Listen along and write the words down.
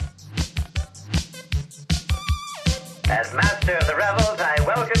As master of the revels, I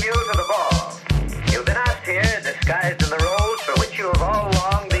welcome you to the ball. You've been asked here, disguised in the roles for which you have all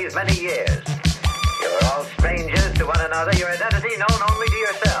longed these many years. You are all strangers to one another, your identity known only to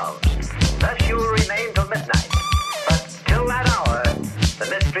yourselves. Thus you will remain till midnight. But till that hour, the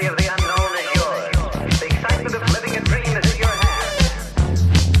mystery of the unknown is yours. The excitement of living a dream is in your hands.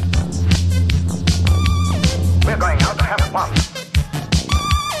 We're going out to have fun.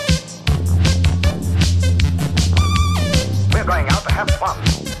 We're going out to have fun.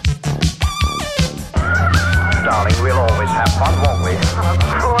 Darling, we'll always have fun, won't we? Of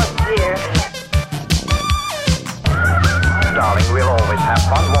course, dear. Darling, we'll always have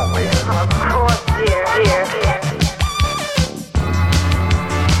fun, won't we? Of course, dear.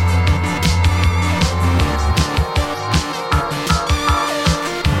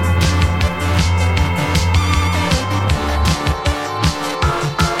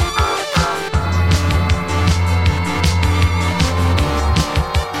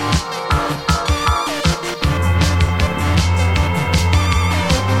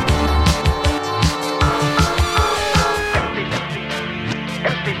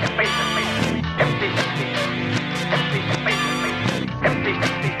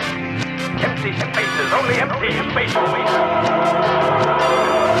 Only empty space.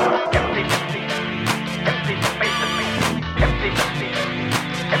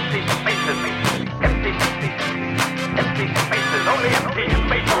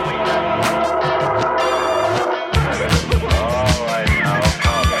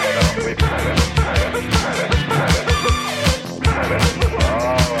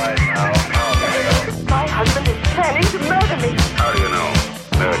 My husband is planning to murder me. How do you know?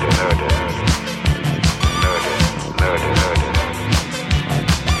 Murder.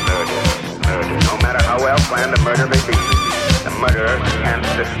 No matter how well planned the murder may be, the murderer can't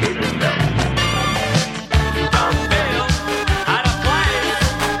escape himself.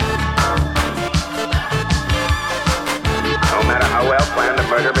 No matter how well planned the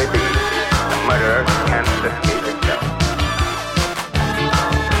murder may be, the murderer can't escape himself.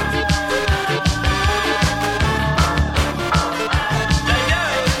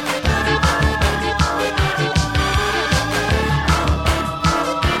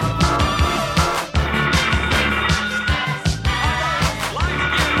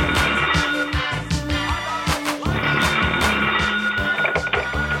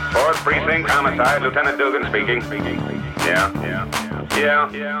 Precinct Homicide, Lieutenant Dugan speaking. Yeah.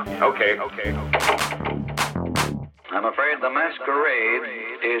 Okay. I'm afraid the masquerade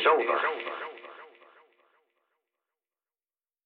is over.